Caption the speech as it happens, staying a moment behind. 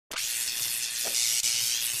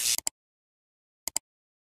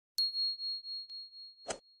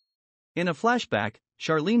In a flashback,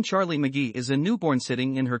 Charlene Charlie McGee is a newborn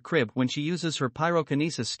sitting in her crib when she uses her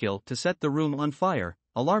pyrokinesis skill to set the room on fire,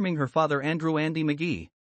 alarming her father Andrew Andy McGee.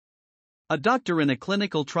 A doctor in a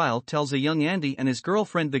clinical trial tells a young Andy and his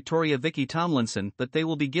girlfriend Victoria Vicky Tomlinson that they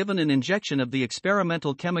will be given an injection of the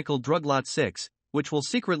experimental chemical drug Lot 6, which will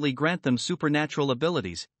secretly grant them supernatural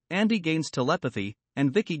abilities. Andy gains telepathy,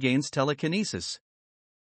 and Vicky gains telekinesis.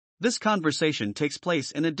 This conversation takes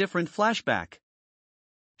place in a different flashback.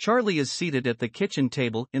 Charlie is seated at the kitchen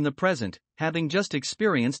table in the present, having just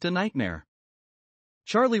experienced a nightmare.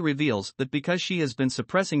 Charlie reveals that because she has been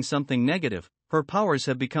suppressing something negative, her powers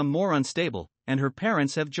have become more unstable, and her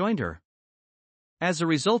parents have joined her. As a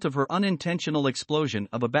result of her unintentional explosion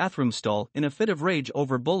of a bathroom stall in a fit of rage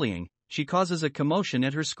over bullying, she causes a commotion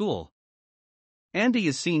at her school. Andy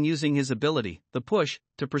is seen using his ability, the push,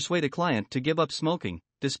 to persuade a client to give up smoking,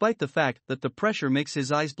 despite the fact that the pressure makes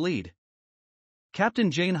his eyes bleed.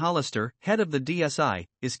 Captain Jane Hollister, head of the DSI,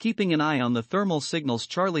 is keeping an eye on the thermal signals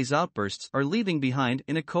Charlie's outbursts are leaving behind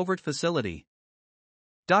in a covert facility.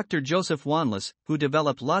 Dr. Joseph Wanless, who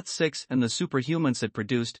developed Lot 6 and the superhumans it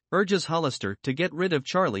produced, urges Hollister to get rid of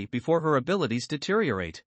Charlie before her abilities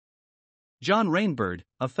deteriorate. John Rainbird,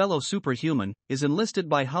 a fellow superhuman, is enlisted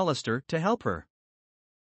by Hollister to help her.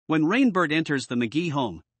 When Rainbird enters the McGee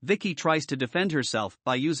home, Vicky tries to defend herself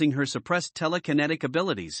by using her suppressed telekinetic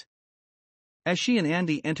abilities. As she and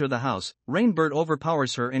Andy enter the house, Rainbird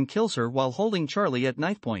overpowers her and kills her while holding Charlie at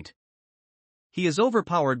knife point. He is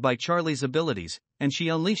overpowered by Charlie's abilities, and she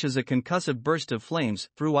unleashes a concussive burst of flames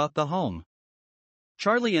throughout the home.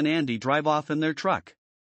 Charlie and Andy drive off in their truck.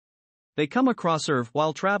 They come across Irv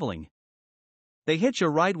while traveling. They hitch a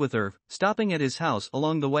ride with Irv, stopping at his house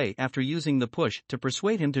along the way after using the push to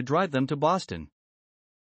persuade him to drive them to Boston.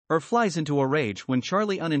 Irv flies into a rage when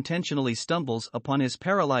Charlie unintentionally stumbles upon his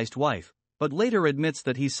paralyzed wife, but later admits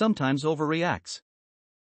that he sometimes overreacts.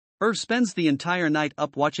 Irv spends the entire night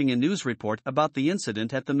up watching a news report about the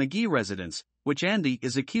incident at the McGee residence, which Andy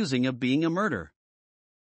is accusing of being a murder.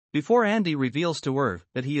 Before Andy reveals to Irv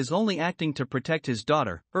that he is only acting to protect his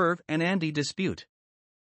daughter, Irv and Andy dispute.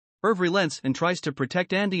 Irv relents and tries to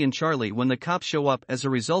protect Andy and Charlie when the cops show up as a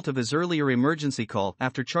result of his earlier emergency call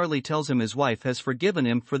after Charlie tells him his wife has forgiven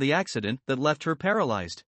him for the accident that left her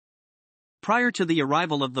paralyzed. Prior to the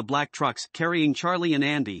arrival of the black trucks carrying Charlie and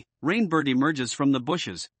Andy, Rainbird emerges from the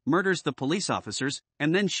bushes, murders the police officers,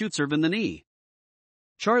 and then shoots Irv in the knee.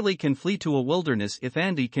 Charlie can flee to a wilderness if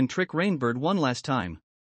Andy can trick Rainbird one last time.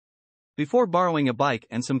 Before borrowing a bike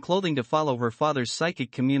and some clothing to follow her father's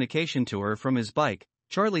psychic communication to her from his bike,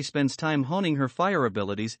 Charlie spends time honing her fire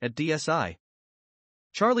abilities at DSI.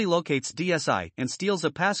 Charlie locates DSI and steals a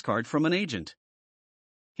pass card from an agent.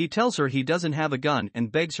 He tells her he doesn't have a gun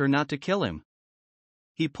and begs her not to kill him.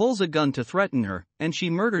 He pulls a gun to threaten her, and she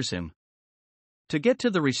murders him. To get to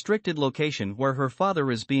the restricted location where her father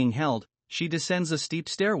is being held, she descends a steep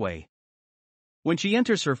stairway. When she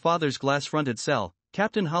enters her father's glass-fronted cell,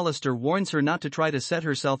 Captain Hollister warns her not to try to set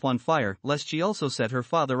herself on fire lest she also set her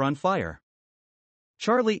father on fire.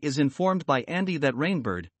 Charlie is informed by Andy that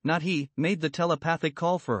Rainbird, not he, made the telepathic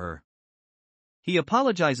call for her. He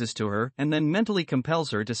apologizes to her and then mentally compels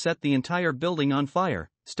her to set the entire building on fire,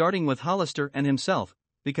 starting with Hollister and himself,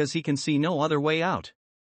 because he can see no other way out.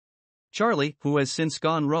 Charlie, who has since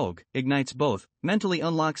gone rogue, ignites both, mentally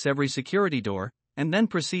unlocks every security door, and then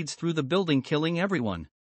proceeds through the building killing everyone.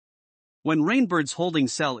 When Rainbird's holding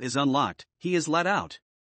cell is unlocked, he is let out.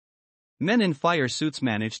 Men in fire suits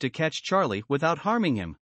manage to catch Charlie without harming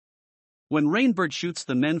him. When Rainbird shoots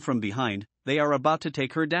the men from behind, they are about to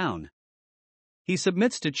take her down. He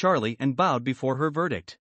submits to Charlie and bowed before her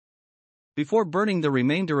verdict. Before burning the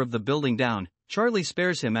remainder of the building down, Charlie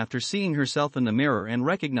spares him after seeing herself in the mirror and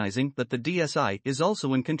recognizing that the DSI is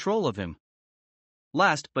also in control of him.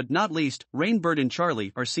 Last but not least, Rainbird and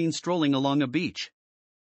Charlie are seen strolling along a beach.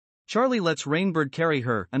 Charlie lets Rainbird carry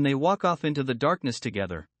her and they walk off into the darkness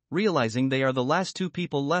together, realizing they are the last two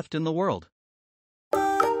people left in the world.